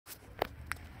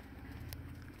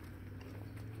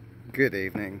Good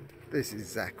evening, this is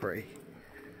Zachary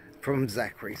from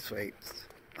Zachary Sweeps.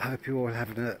 I hope you're all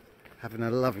having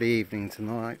a lovely evening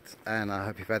tonight, and I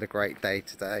hope you've had a great day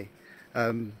today.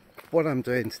 What I'm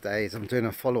doing today is I'm doing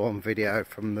a follow-on video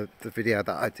from the video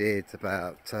that I did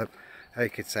about how you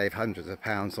could save hundreds of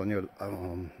pounds on your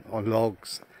on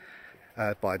logs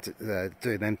by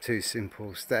doing them 2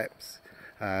 simple steps.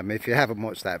 If you haven't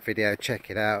watched that video, check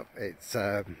it out. It's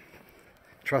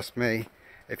trust me,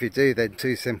 if you do then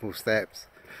 2 simple steps,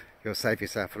 you'll save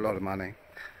yourself a lot of money.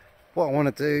 What I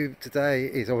want to do today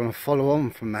is I want to follow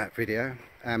on from that video,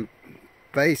 and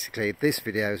basically this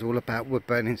video is all about wood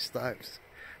burning stoves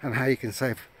and how you can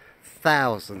save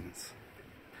thousands,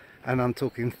 and I'm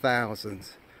talking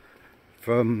thousands,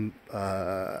 from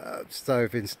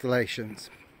stove installations.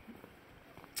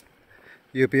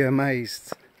 You'll be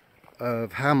amazed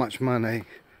of how much money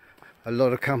a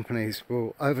lot of companies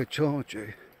will overcharge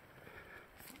you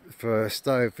for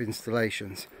stove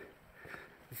installations.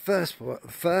 The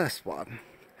first one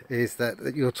is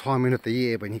that your timing of the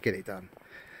year when you get it done.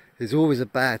 There's always a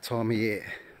bad time of year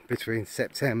between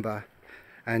September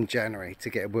and January to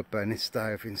get a wood burning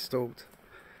stove installed.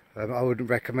 I wouldn't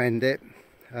recommend it,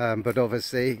 but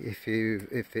obviously if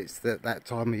it's that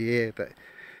time of year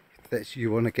that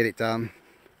you want to get it done,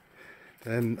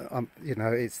 then you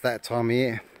know, it's that time of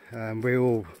year. When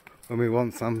we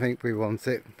want something, we want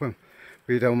it.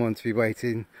 We don't want to be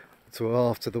waiting till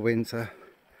after the winter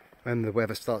when the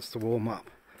weather starts to warm up.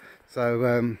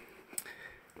 So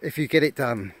if you get it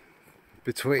done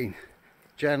between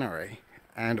January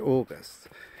and August,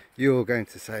 you're going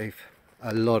to save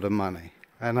a lot of money,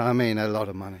 and I mean a lot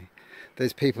of money.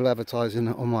 There's people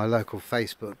advertising on my local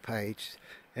Facebook page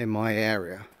in my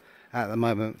area at the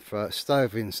moment for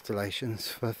stove installations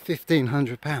for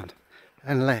 £1,500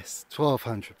 and less,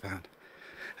 £1,200,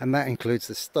 and that includes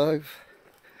the stove,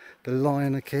 the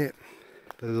liner kit,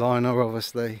 the liner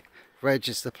obviously,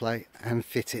 register plate and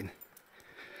fitting.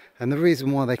 And the reason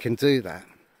why they can do that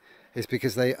is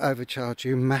because they overcharge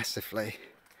you massively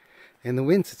in the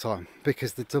winter time,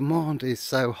 because the demand is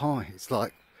so high. It's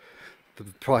like the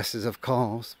prices of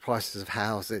cars, prices of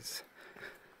houses.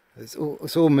 It's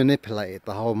all manipulated,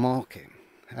 the whole market.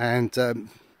 And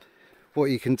what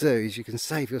you can do is you can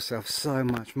save yourself so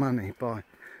much money by,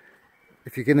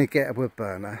 if you're going to get a wood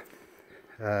burner,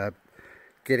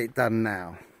 get it done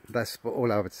now. That's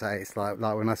all I would say. It's like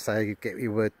when I say get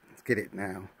your wood, get it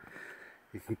now.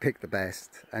 You can pick the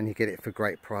best and you get it for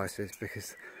great prices,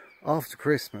 because after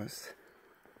Christmas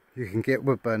you can get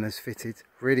wood burners fitted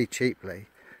really cheaply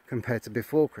compared to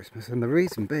before Christmas. And the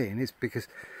reason being is because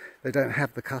they don't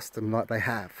have the custom like they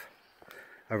have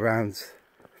around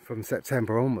from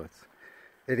September onwards.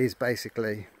 It is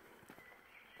basically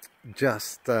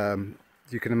just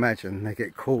you can imagine, they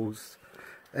get calls,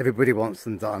 everybody wants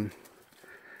them done,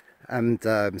 and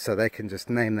so they can just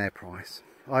name their price.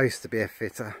 I used to be a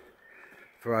fitter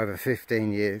for over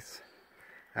 15 years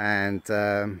and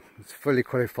was fully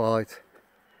qualified,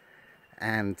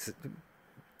 and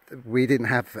we didn't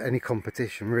have any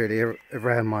competition really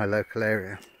around my local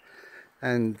area,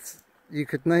 and you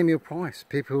could name your price.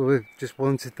 People just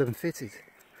wanted them fitted.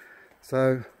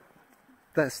 So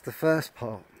that's the first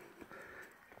part,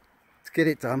 to get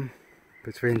it done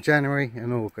between January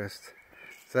and August.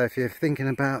 So if you're thinking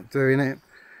about doing it,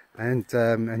 and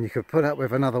you could put up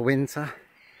with another winter,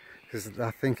 because I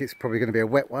think it's probably going to be a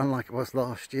wet one like it was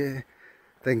last year,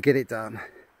 then get it done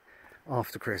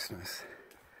after Christmas.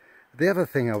 The other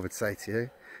thing I would say to you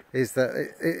is that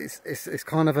it's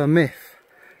kind of a myth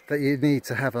that you need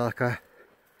to have like a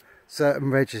certain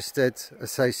registered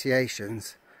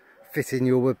associations fitting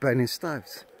your wood burning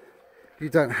stoves. You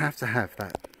don't have to have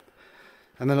that.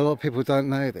 And then a lot of people don't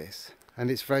know this,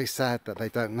 and it's very sad that they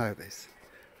don't know this.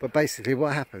 But basically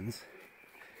what happens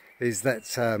is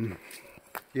that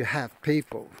you have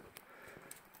people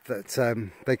that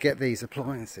they get these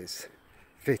appliances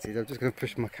fitted. I'm just going to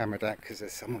push my camera down because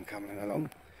there's someone coming along.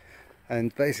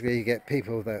 And basically you get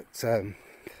people that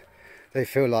they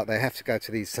feel like they have to go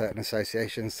to these certain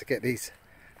associations to get these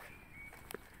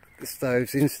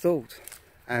stoves installed.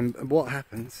 And what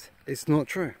happens, it's not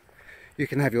true. You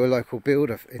can have your local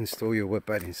builder install your wood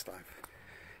burning stove.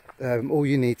 All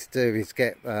you need to do is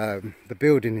get the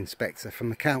building inspector from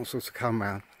the council to come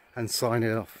round and sign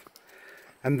it off.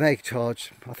 And they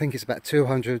charge, I think it's about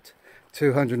 £200,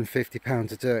 £250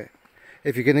 to do it.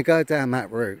 If you're going to go down that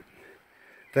route,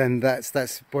 then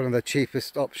that's one of the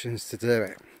cheapest options to do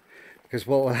it. Because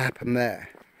what will happen there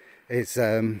is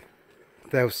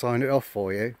they'll sign it off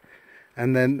for you,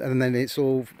 and then it's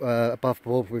all above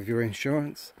board with your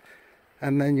insurance,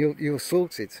 and then you're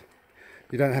sorted.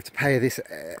 You don't have to pay this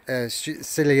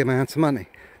silly amount of money.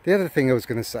 The other thing I was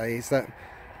going to say is that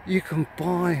you can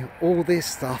buy all this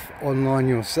stuff online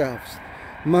yourselves.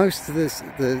 Most of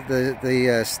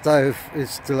the stove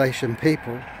installation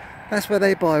people, that's where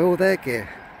they buy all their gear.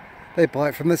 They buy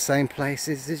it from the same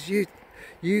places as you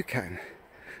can.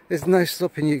 There's no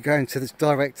stopping you going to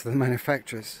direct to the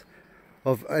manufacturers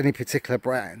of any particular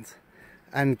brand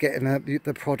and getting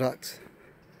the product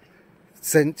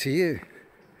sent to you.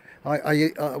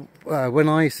 When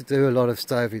I used to do a lot of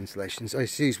stove installations, I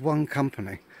used to use one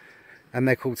company, and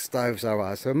they're called Stoves R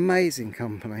Us. They're an amazing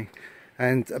company,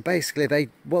 and basically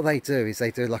what they do is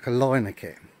they do like a liner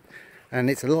kit, and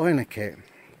it's a liner kit,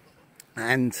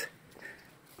 and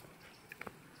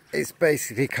it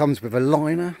basically comes with a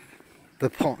liner,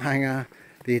 the pot hanger,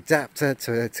 the adapter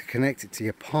to connect it to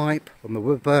your pipe on the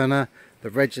wood burner, the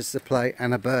register plate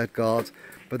and a bird guard.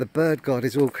 But the bird guard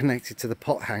is all connected to the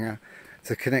pot hanger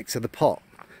to connect to the pot.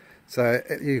 So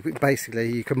you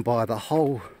can buy the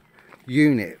whole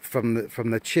unit from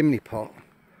the chimney pot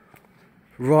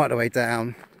right the way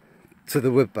down to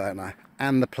the wood burner,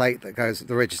 and the plate that goes,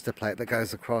 the register plate that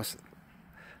goes across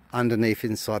underneath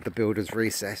inside the builder's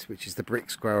recess, which is the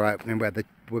brick square opening where the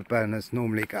wood burners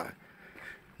normally go.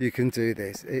 You can do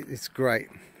this. It's great.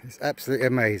 It's absolutely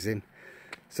amazing.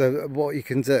 So what you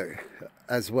can do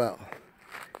as well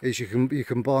is you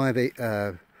can buy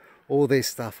the all this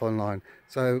stuff online.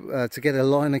 So to get a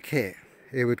liner kit,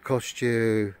 it would cost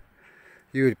you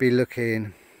would be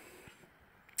looking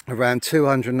around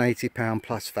 £280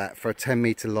 plus VAT for a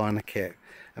 10-metre liner kit,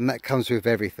 and that comes with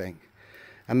everything.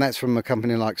 And that's from a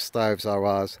company like Stoves R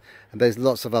Us, and there's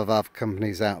lots of other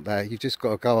companies out there. You've just got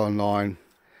to go online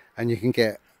and you can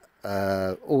get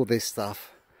all this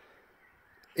stuff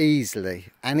easily,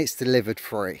 and it's delivered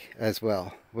free as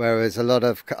well. Whereas a lot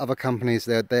of other companies,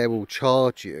 they will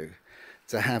charge you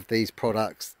to have these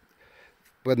products.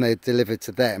 When they're delivered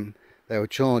to them, they will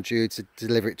charge you to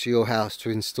deliver it to your house to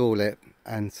install it,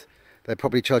 and they'll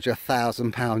probably charge you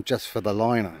 £1,000 just for the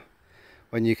liner,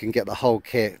 when you can get the whole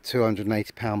kit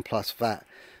 £280 plus VAT,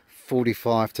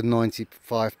 £45 to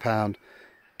 £95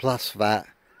 plus VAT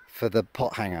for the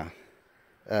pot hanger.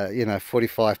 You know,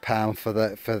 £45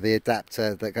 for the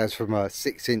adapter that goes from a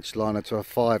 6-inch liner to a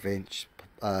 5-inch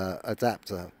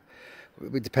adapter,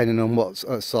 depending on what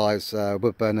size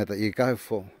wood burner that you go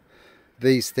for.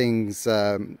 These things,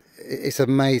 it's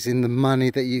amazing the money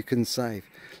that you can save.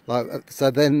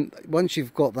 So then once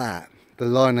you've got that, the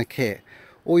liner kit,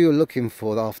 all you're looking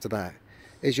for after that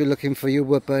is you're looking for your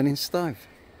wood burning stove.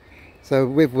 So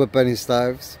with wood burning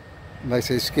stoves,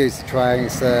 basically, excuse the train,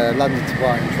 it's a London to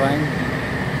Brighton train.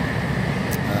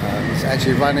 It's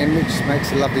actually running, which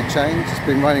makes a lovely change. It's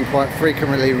been running quite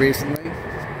frequently recently.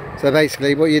 So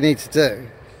basically what you need to do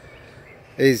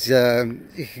is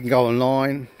you can go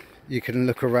online, you can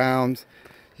look around,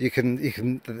 you can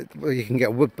get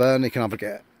a wood burner. You can either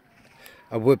get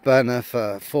a wood burner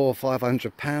for £400 or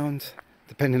 £500,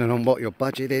 depending on what your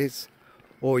budget is,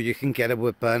 or you can get a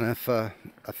wood burner for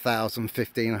 £1,000,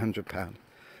 £1,500,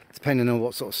 depending on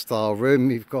what sort of style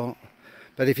room you've got.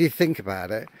 But if you think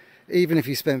about it, even if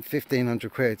you spent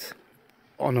 1,500 quid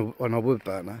on a wood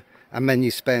burner, and then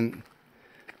you spent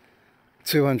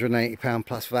 £280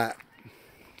 plus VAT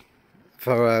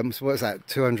for so what's that,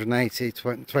 280,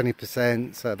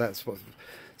 20%, so that's what,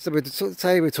 so we'd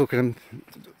say we're talking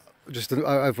just an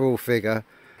overall figure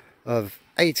of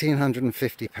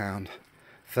 £1,850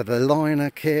 for the liner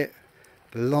kit,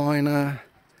 the liner,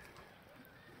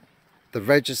 the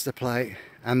register plate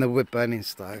and the wood burning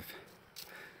stove.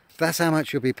 That's how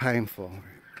much you'll be paying for.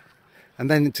 And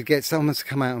then to get someone to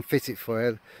come out and fit it for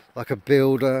you, like a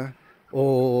builder,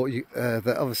 or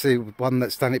obviously one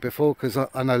that's done it before, because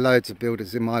I know loads of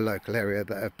builders in my local area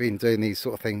that have been doing these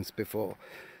sort of things before.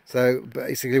 So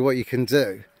basically what you can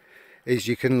do is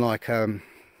you can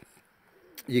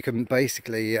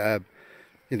basically you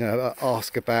know,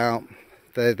 ask about,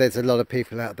 there's a lot of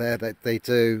people out there that they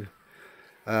do,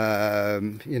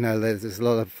 you know, there's a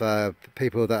lot of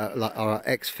people that are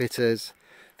ex-fitters,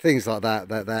 things like that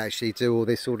that actually do all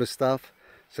this sort of stuff.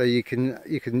 So you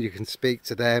can speak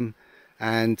to them,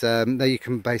 and then you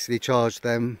can basically charge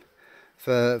them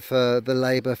for the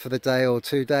labour for the day or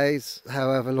 2 days,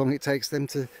 however long it takes them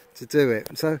to do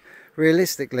it. So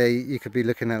realistically, you could be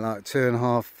looking at like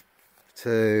 £2,500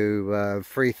 to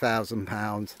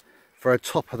 £3,000 for a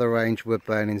top of the range wood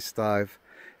burning stove.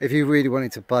 If you really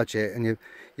wanted to budget and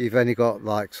you've only got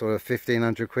like sort of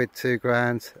 1,500 quid, 2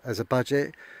 grand as a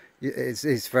budget,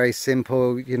 it's very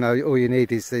simple. You know, all you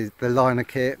need is the liner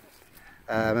kit,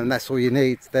 and that's all you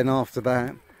need. Then after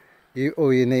that,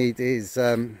 all you need is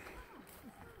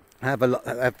have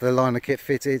the liner kit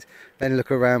fitted, then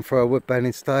look around for a wood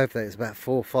burning stove that is about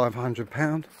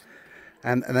 £400–500,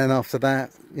 and then after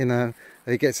that, you know,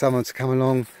 you get someone to come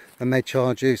along and they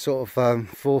charge you sort of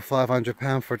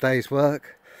 £400–500 for a day's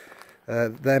work.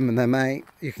 Them and their mate,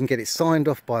 you can get it signed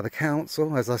off by the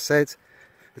council. As I said,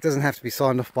 it doesn't have to be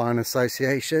signed off by an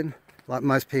association like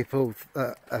most people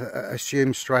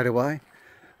assume straight away.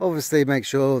 Obviously make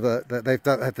sure that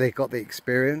they've got the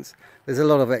experience. There's a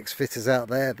lot of ex-fitters out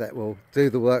there that will do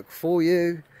the work for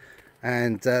you,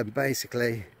 and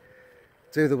basically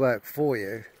do the work for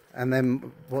you, and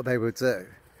then what they would do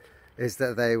is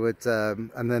that they would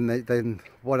then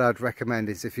what I'd recommend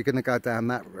is, if you're going to go down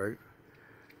that route,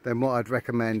 then what I'd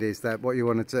recommend is that what you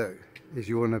want to do is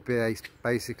you want to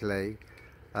basically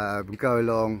go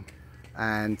along,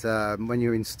 and when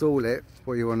you install it,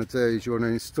 what you want to do is you want to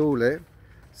install it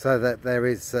so that there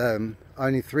is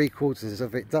only 3/4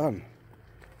 of it done.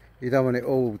 You don't want it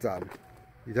all done.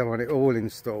 You don't want it all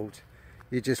installed.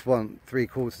 You just want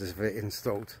 3/4 of it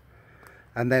installed.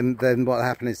 And then what will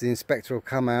happen is the inspector will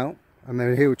come out, and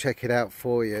then he'll check it out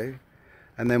for you.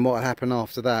 And then what will happen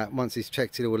after that, once he's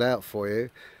checked it all out for you,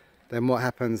 then what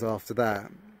happens after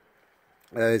that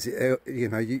is, you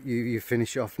know, you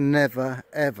finish off. Never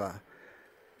ever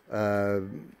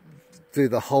do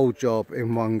the whole job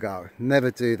in one go.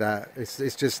 Never do that.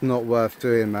 It's just not worth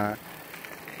doing that.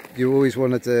 You always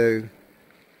want to do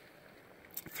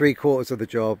 3/4 of the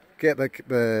job. Get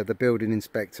the building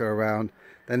inspector around,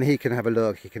 then he can have a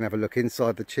look. He can have a look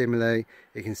inside the chimney.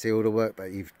 He can see all the work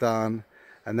that you've done,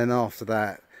 and then after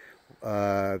that,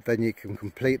 then you can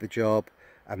complete the job,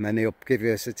 and then he'll give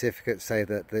you a certificate, say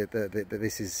that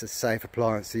this is a safe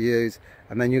appliance to use,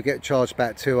 and then you'll get charged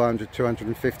back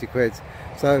 200–250 quid.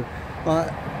 So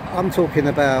I'm talking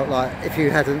about, like, if you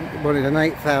wanted an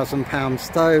 £8,000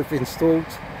 stove installed,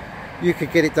 you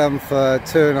could get it done for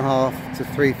 £2,500 to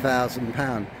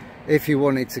 £3,000. If you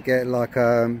wanted to get like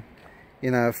you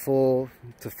know, a £4,000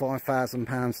 to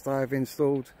 £5,000 stove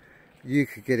installed, you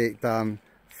could get it done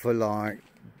for like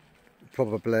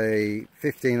probably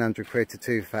 1,500 quid to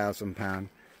 £2,000.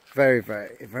 Very,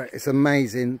 it's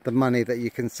amazing the money that you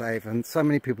can save, and so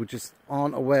many people just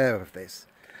aren't aware of this.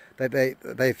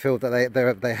 They feel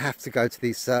that they have to go to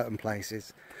these certain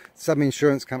places. Some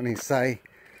insurance companies say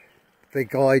they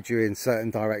guide you in certain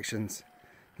directions,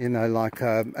 you know, like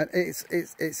and it's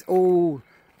all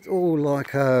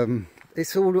like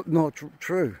it's all not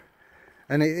true.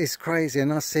 And it's crazy,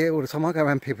 and I see it all the time. I go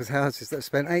around people's houses that have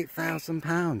spent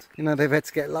 £8,000. You know, they've had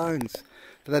to get loans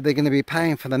that they're going to be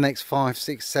paying for the next 5,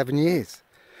 6, 7 years,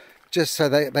 just so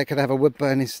they could have a wood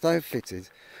burning stove fitted.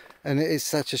 And it is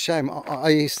such a shame. I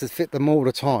used to fit them all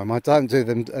the time. I don't do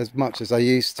them as much as I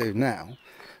used to now,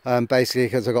 basically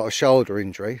because I got a shoulder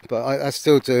injury. But I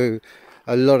still do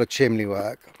a lot of chimney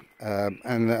work,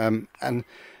 and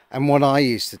what I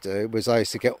used to do was I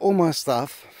used to get all my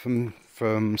stuff from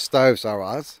Stoves R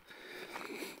Us,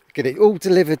 get it all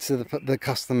delivered to the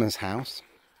customer's house,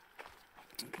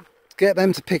 get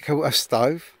them to pick a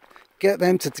stove, get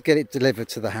them to get it delivered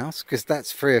to the house, because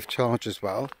that's free of charge as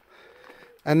well,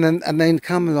 and then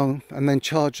come along and then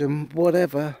charge them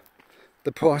whatever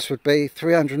the price would be,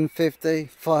 350,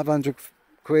 500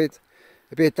 quid.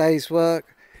 It'd be a day's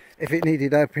work. If it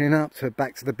needed opening up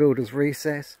back to the builder's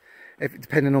recess,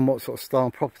 depending on what sort of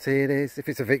style property it is. If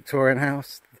it's a Victorian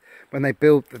house, when they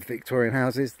build the Victorian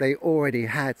houses, they already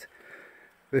had,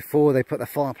 before they put the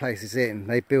fireplaces in,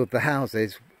 they build the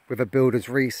houses with a builder's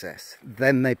recess.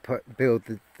 Then they build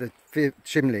the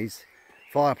chimneys,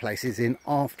 fireplaces in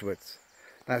afterwards.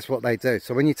 That's what they do.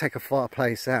 So when you take a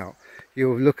fireplace out,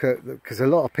 you'll look at, because a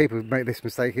lot of people make this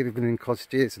mistake even in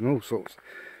cottages and all sorts,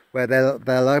 where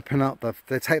they'll open up,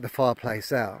 they'll take the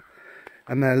fireplace out,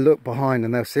 and they'll look behind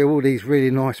and they'll see all these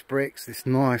really nice bricks, this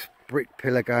nice brick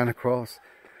pillar going across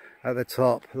at the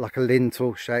top, like a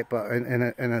lintel shape, but in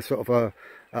a sort of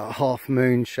a half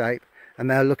moon shape. And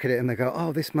they'll look at it and they go,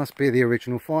 oh, this must be the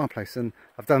original fireplace. And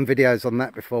I've done videos on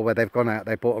that before, where they've gone out,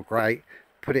 they bought a grate,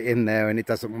 put it in there, and it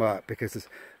doesn't work because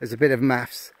there's a bit of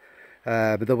maths,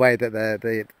 but the way that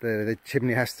the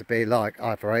chimney has to be like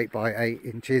either 8 by 8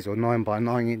 inches or 9 by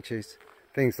 9 inches,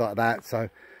 things like that. So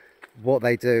what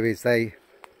they do is they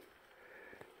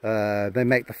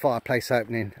make the fireplace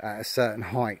opening at a certain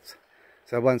height.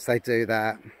 So once they do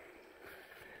that,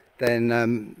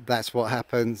 then that's what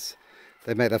happens.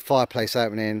 They make the fireplace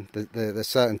opening the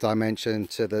certain dimension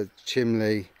to the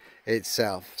chimney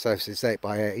itself. So if it's 8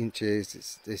 by 8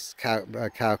 inches, it's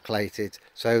calculated,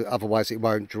 so otherwise it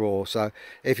won't draw. So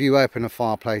if you open a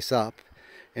fireplace up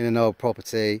in an old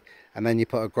property and then you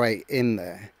put a grate in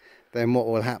there, then what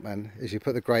will happen is you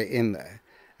put the grate in there,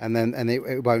 and then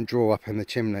it won't draw up in the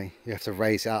chimney. You have to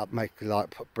raise it up,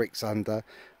 put bricks under.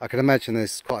 I can imagine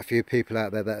there's quite a few people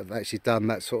out there that have actually done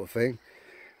that sort of thing.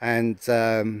 And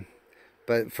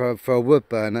but for a wood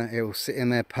burner, it will sit in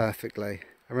there perfectly.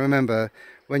 And remember,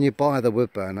 when you buy the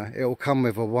wood burner, it will come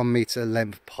with a 1 meter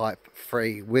length pipe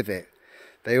free with it.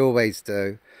 They always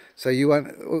do. So you'll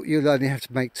only have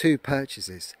to make 2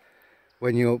 purchases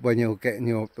when you're getting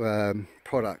your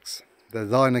products: the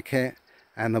liner kit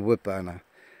and the wood burner.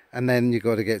 And then you've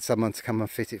got to get someone to come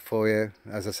and fit it for you.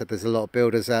 As I said, there's a lot of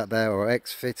builders out there or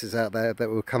ex-fitters out there that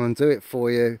will come and do it for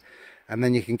you, and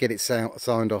then you can get it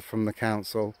signed off from the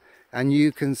council, and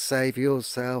you can save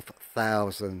yourself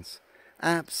thousands,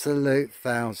 absolute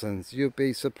thousands. You'll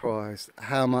be surprised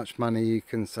how much money you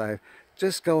can save.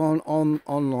 Just go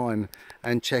online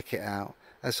and check it out.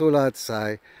 That's all I'd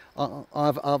say.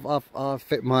 I've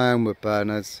fit my own wood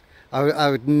burners. I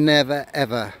would never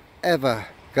ever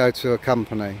go to a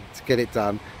company to get it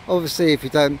done. Obviously, if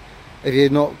you're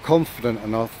not confident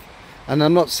enough, and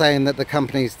I'm not saying that the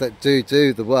companies that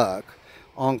do the work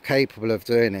aren't capable of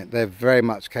doing it. They're very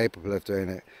much capable of doing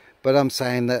it. But I'm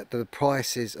saying that the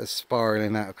prices are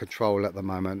spiraling out of control at the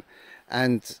moment.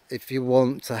 And if you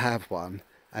want to have one,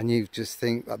 and you just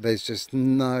think that there's just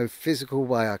no physical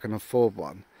way I can afford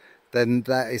one, then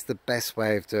that is the best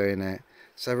way of doing it.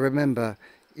 So remember,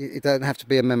 you don't have to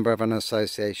be a member of an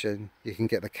association. You can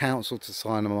get the council to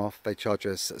sign them off. They charge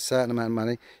you a certain amount of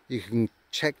money. You can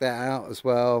check that out as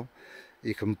well.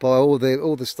 You can buy all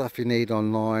the stuff you need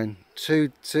online.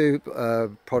 Two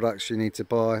products you need to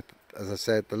buy. As I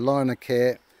said, the liner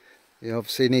kit. You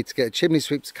obviously need to get a chimney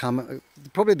sweep to come.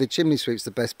 Probably the chimney sweep's the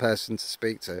best person to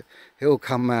speak to. He'll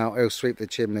come out, he'll sweep the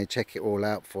chimney, check it all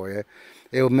out for you.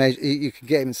 He'll measure. You can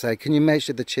get him and say, "Can you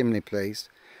measure the chimney, please?"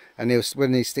 And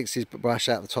when he sticks his brush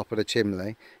out the top of the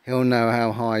chimney, he'll know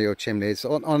how high your chimney is.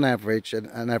 On average,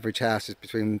 an average house is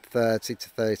between 30 to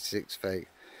 36 feet.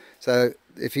 So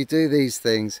if you do these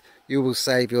things, you will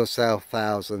save yourself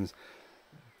thousands.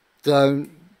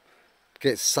 Don't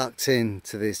get sucked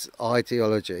into this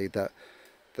ideology that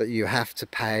you have to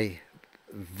pay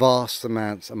vast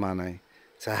amounts of money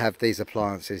to have these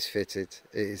appliances fitted.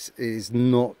 It is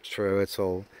not true at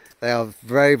all. They are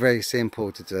very, very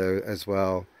simple to do as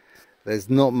well. There's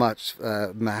not much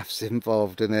maths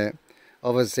involved in it.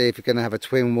 Obviously, if you're going to have a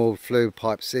twin-walled flue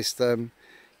pipe system,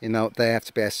 you know, they have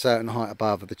to be a certain height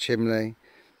above the chimney.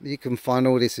 You can find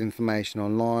all this information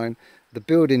online. The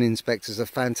building inspectors are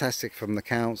fantastic from the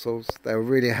councils. They'll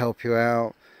really help you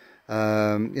out.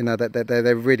 You know,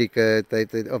 they're really good. They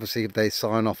obviously they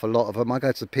sign off a lot of them. I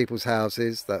go to people's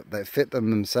houses that they fit them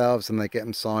themselves and they get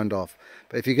them signed off.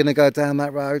 But if you're going to go down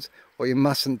that road, what you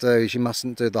mustn't do is you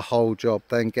mustn't do the whole job,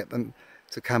 then get them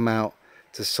to come out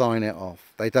to sign it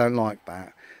off. They don't like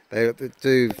that. They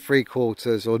do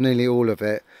 3/4 or nearly all of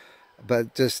it,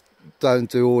 but just don't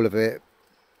do all of it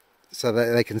so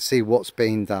that they can see what's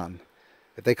being done.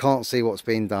 If they can't see what's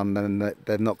being done, then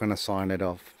they're not going to sign it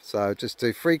off. So just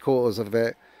do 3/4 of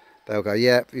it. They'll go,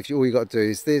 yeah, all you got to do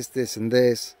is this, this and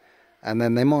this. And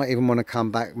then they might even want to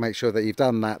come back, make sure that you've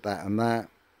done that, that and that,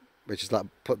 which is like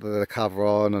put the cover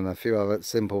on and a few other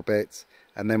simple bits,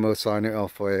 and then we'll sign it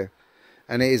off for you.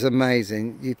 And it is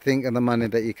amazing. You think of the money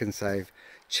that you can save.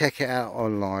 Check it out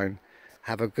online.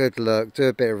 Have a good look. Do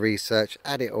a bit of research.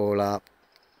 Add it all up.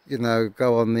 You know,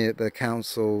 go on the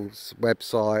council's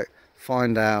website.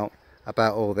 Find out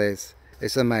about all this.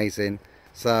 It's amazing.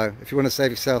 So if you want to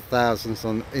save yourself thousands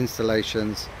on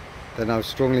installations, then I would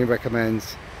strongly recommend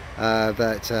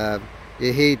that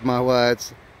you heed my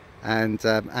words and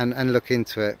look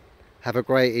into it. Have a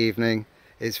great evening.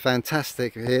 It's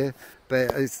fantastic here,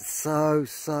 but it's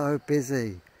so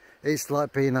busy. It's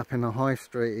like being up in the high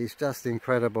street. It's just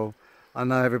incredible. I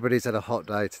know everybody's had a hot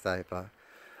day today, but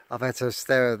I've had to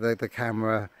stare at the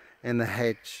camera in the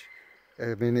hedge.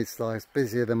 I mean, it's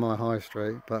busier than my high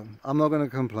street, but I'm not going to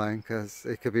complain because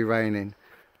it could be raining.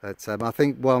 But I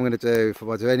think what I'm going to do, if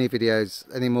I do any videos,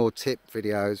 any more tip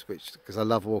videos, because I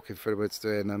love walking through the woods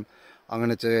doing them, I'm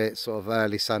going to do it sort of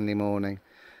early Sunday morning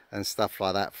and stuff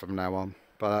like that from now on.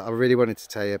 But I really wanted to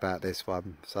tell you about this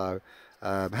one. So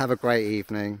have a great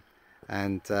evening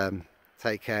and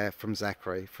take care from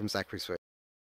Zachary Sweet.